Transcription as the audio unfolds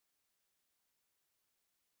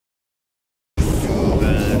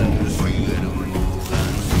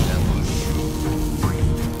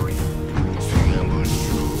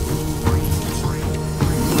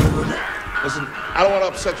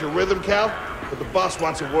upset your rhythm, Cal, but the boss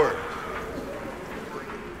wants a word.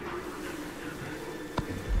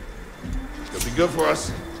 It'll be good for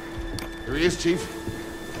us. Here he is, Chief.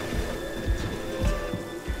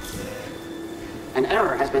 An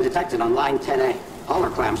error has been detected on line 10A. All our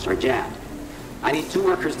clamps are jammed. I need 2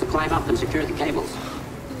 workers to climb up and secure the cables.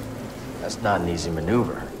 That's not an easy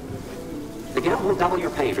maneuver. The guild will double your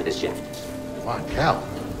pay for this shift. Come on, Cal.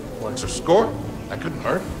 What's our score? That couldn't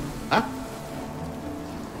hurt. Huh?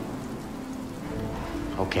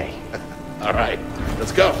 Okay. All right,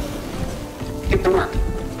 let's go. Get to work.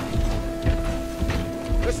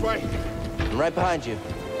 This way. I'm right behind you.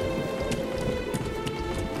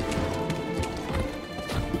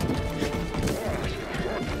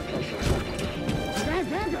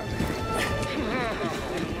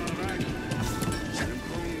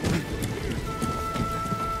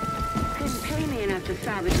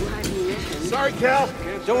 Sorry, Cal.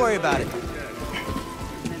 Don't worry about it.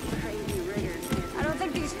 I don't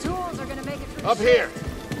think these tools are gonna make it through. Up here.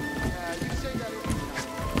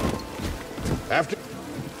 After.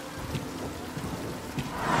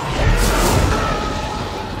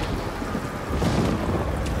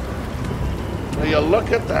 Will you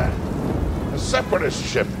look at that? A separatist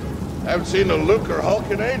ship. I haven't seen a Luke or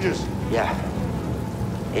Hulk in ages. Yeah.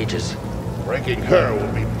 Ages. Breaking her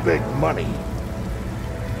will be big money.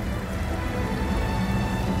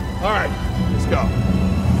 All right, let's go.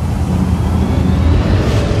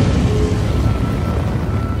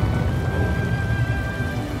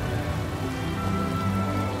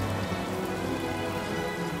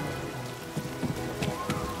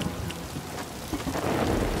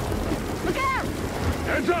 Look out!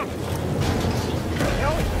 Hands up!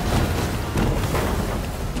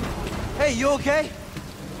 Hey, you okay?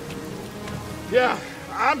 Yeah,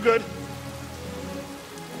 I'm good.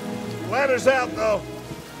 Ladder's out, though.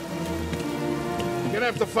 Gonna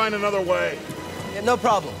have to find another way. Yeah, no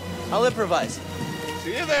problem. I'll improvise.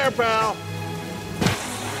 See you there, pal.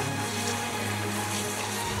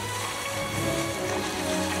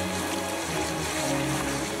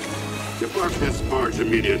 Depart this barge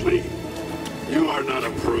immediately. You are not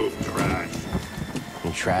approved trash.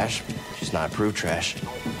 You trash? She's not approved trash.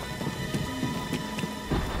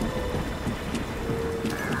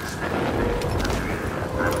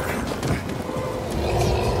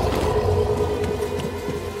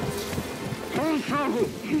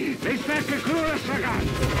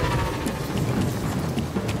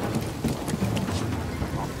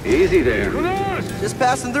 Easy there. Just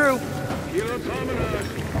passing through. Hurry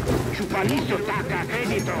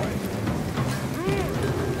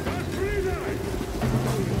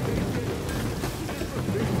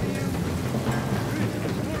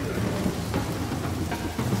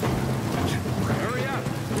up.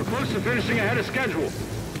 We're close to finishing ahead of schedule.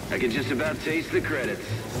 I can just about taste the credits.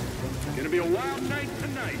 It's gonna be a wild night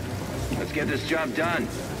tonight. Let's get this job done.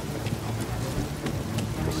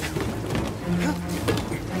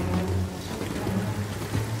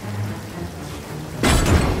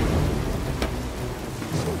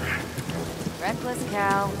 Reckless,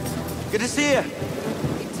 Cal. Good to see you.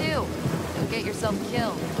 You too. Don't get yourself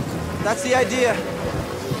killed. That's the idea.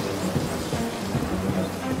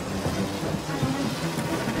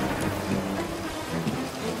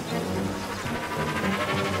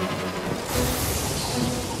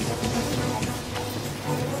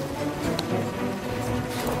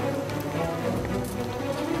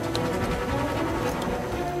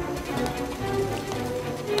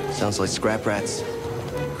 Sounds like scrap rats.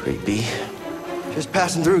 Creepy. Just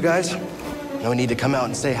passing through, guys. No need to come out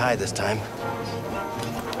and say hi this time.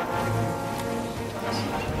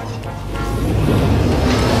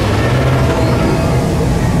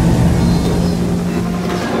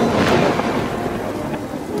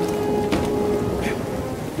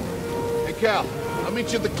 Hey, Cal, I'll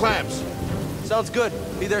meet you at the clamps. Sounds good.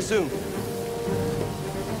 Be there soon.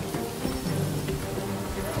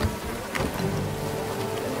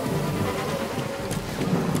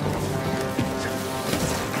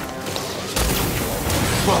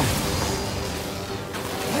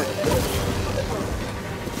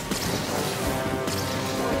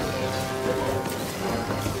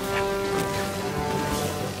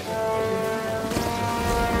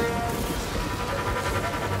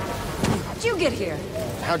 How'd you get here?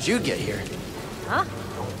 How'd you get here? Huh?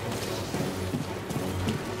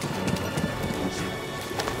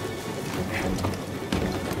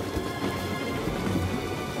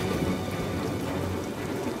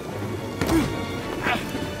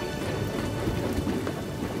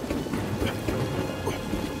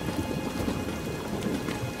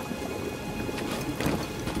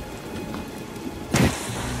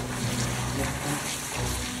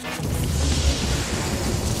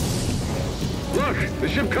 The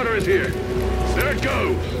ship cutter is here. There it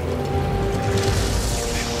goes.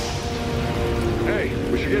 Hey,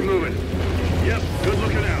 we should get moving. Yep, good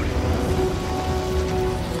looking out.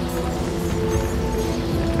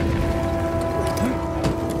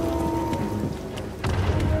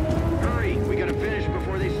 Hurry, we gotta finish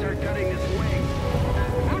before they start cutting this wing.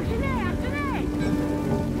 After me!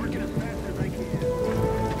 Working as fast as I can.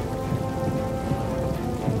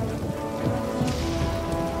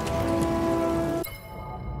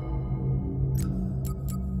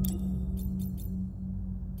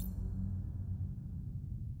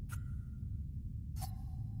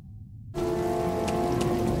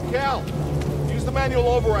 Cal, use the manual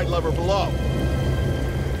override lever below.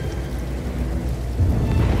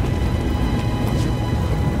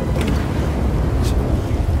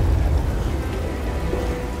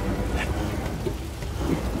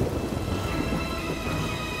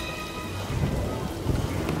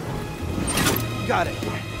 Got it.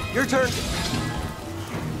 Your turn.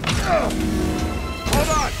 Hold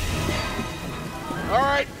on. All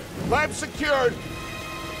right, clamp secured.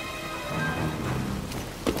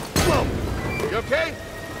 Whoa. You okay?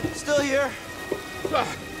 Still here.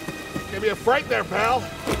 Give me a fright there, pal.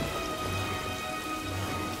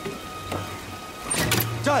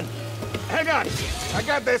 Done. Hang on. I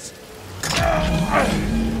got this.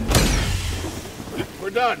 We're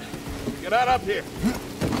done. Get out up here.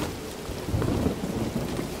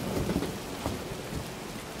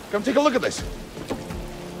 Come take a look at this.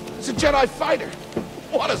 It's a Jedi fighter.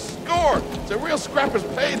 What a score! It's a real scrapper's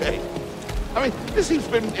payday. I mean, this thing's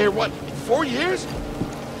been here, what, 4 years?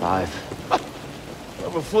 5.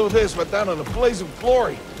 Whoever flew this went down in a blaze of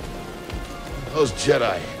glory. Those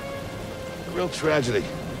Jedi. A real tragedy.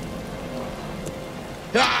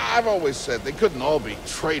 Yeah, I've always said they couldn't all be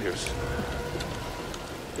traitors.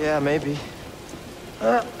 Yeah, maybe.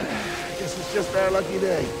 I guess it's just our lucky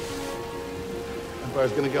day.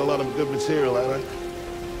 Empire's gonna get a lot of good material out of it.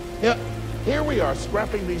 Yeah, here we are,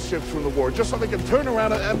 scrapping these ships from the war just so they can turn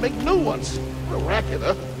around and make new ones. What a racket,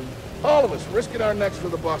 huh? All of us risking our necks for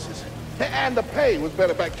the bosses. And the pay was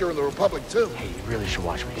better back during the Republic, too. Hey, you really should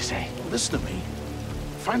watch what you say. Listen to me.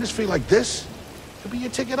 Find us free like this, could be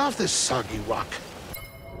your ticket off this soggy rock.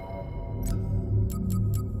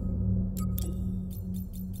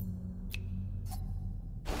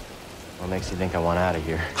 What makes you think I want out of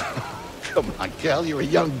here? Come on, Cal, you're a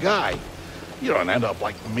young guy. You don't end up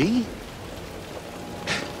like me.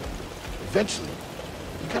 Eventually,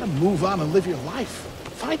 you gotta move on and live your life.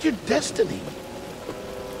 Find your destiny.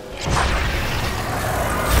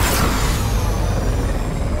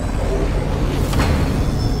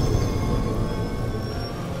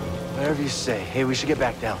 Whatever you say. Hey, we should get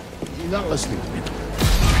back down. You're not listening to me.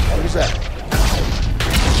 What was that?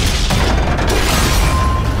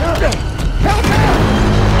 Help me!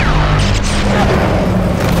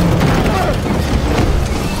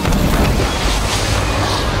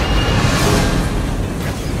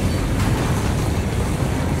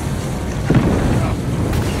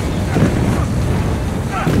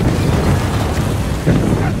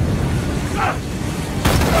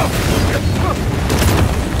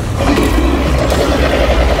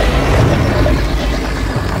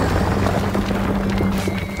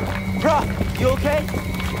 Brock, you okay?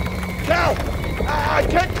 Cal! I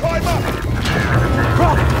can't climb up!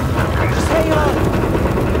 Brock, just hang on.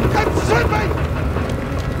 I'm slipping!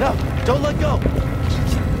 No, don't let go.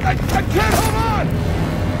 I can't hold on!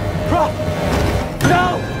 Brock, no!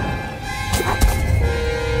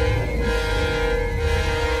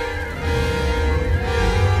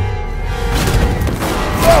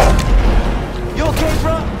 You okay,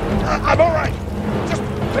 bro? I'm all right. Just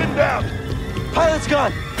pinned down. Pilot's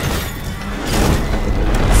gone.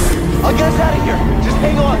 I'll get us out of here. Just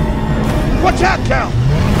hang on. Watch out, Cal!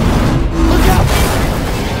 Look out!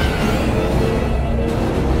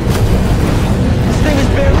 This thing is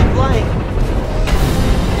barely flying.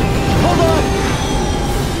 Hold on!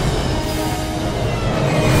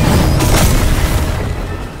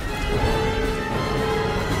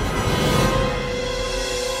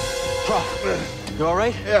 Bro, you all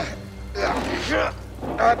right? Yeah.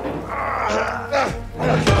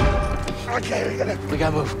 Okay, We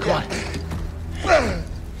gotta move. Come on. What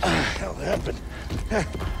the hell happened?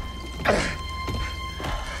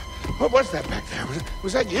 What was that back there?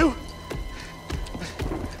 Was that you?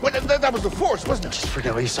 Well, that was the Force, wasn't it? Just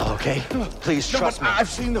forget what you saw, okay? Please No, trust but me. I've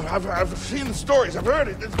seen the stories. I've heard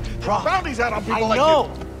it. There's Bro, bounties out on people I like know.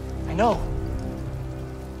 you. I know.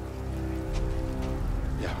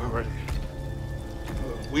 Yeah, we're ready.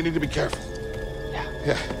 We need to be careful. Yeah.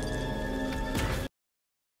 Yeah.